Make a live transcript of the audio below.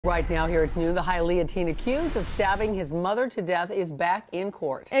Right now here at noon, the Hialeah teen accused of stabbing his mother to death is back in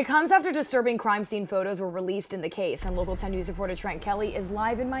court. It comes after disturbing crime scene photos were released in the case, and Local 10 News reporter Trent Kelly is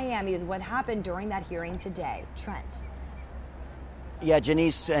live in Miami with what happened during that hearing today. Trent. Yeah,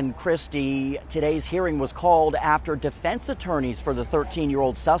 Janice and Christy, today's hearing was called after defense attorneys for the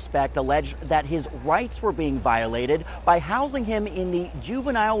 13-year-old suspect alleged that his rights were being violated by housing him in the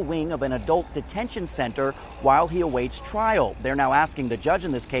juvenile wing of an adult detention center while he awaits trial. They're now asking the judge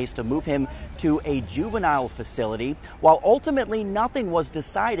in this case to move him to a juvenile facility. While ultimately nothing was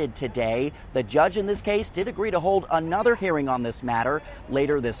decided today, the judge in this case did agree to hold another hearing on this matter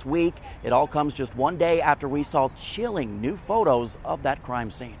later this week. It all comes just one day after we saw chilling new photos of that crime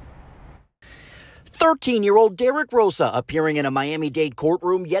scene. 13-year-old Derek Rosa appearing in a Miami-Dade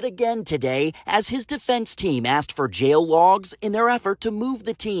courtroom yet again today as his defense team asked for jail logs in their effort to move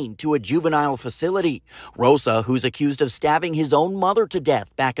the teen to a juvenile facility. Rosa, who's accused of stabbing his own mother to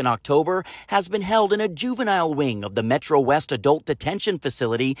death back in October, has been held in a juvenile wing of the Metro West Adult Detention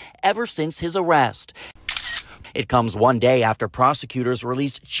Facility ever since his arrest. It comes one day after prosecutors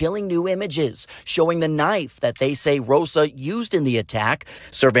released chilling new images showing the knife that they say Rosa used in the attack.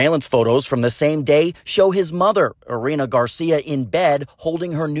 Surveillance photos from the same day show his mother, Irina Garcia, in bed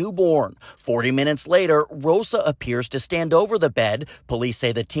holding her newborn. 40 minutes later, Rosa appears to stand over the bed. Police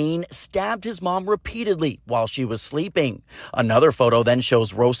say the teen stabbed his mom repeatedly while she was sleeping. Another photo then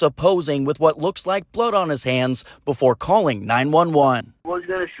shows Rosa posing with what looks like blood on his hands before calling 911. I was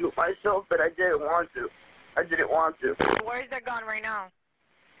going to shoot myself, but I didn't want to. Where's that gun right now?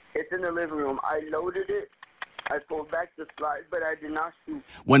 It's in the living room. I loaded it. I pulled back the slide, but I did not shoot.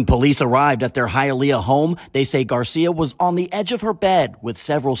 When police arrived at their Hialeah home, they say Garcia was on the edge of her bed with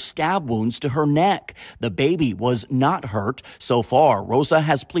several stab wounds to her neck. The baby was not hurt. So far, Rosa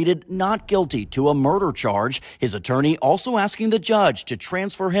has pleaded not guilty to a murder charge. His attorney also asking the judge to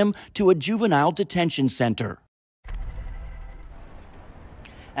transfer him to a juvenile detention center.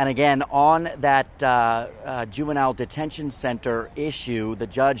 And again, on that juvenile detention center issue, the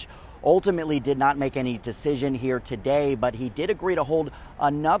judge ultimately did not make any decision here today, but he did agree to hold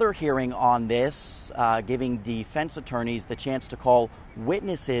another hearing on this, giving defense attorneys the chance to call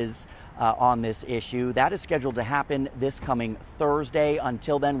witnesses on this issue. That is scheduled to happen this coming Thursday.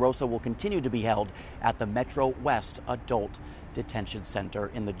 Until then, Rosa will continue to be held at the Metro West Adult Detention Center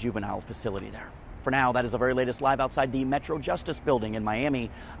in the juvenile facility there. For now, that is the very latest live outside the Metro Justice Building in Miami.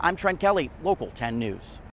 I'm Trent Kelly, Local 10 News.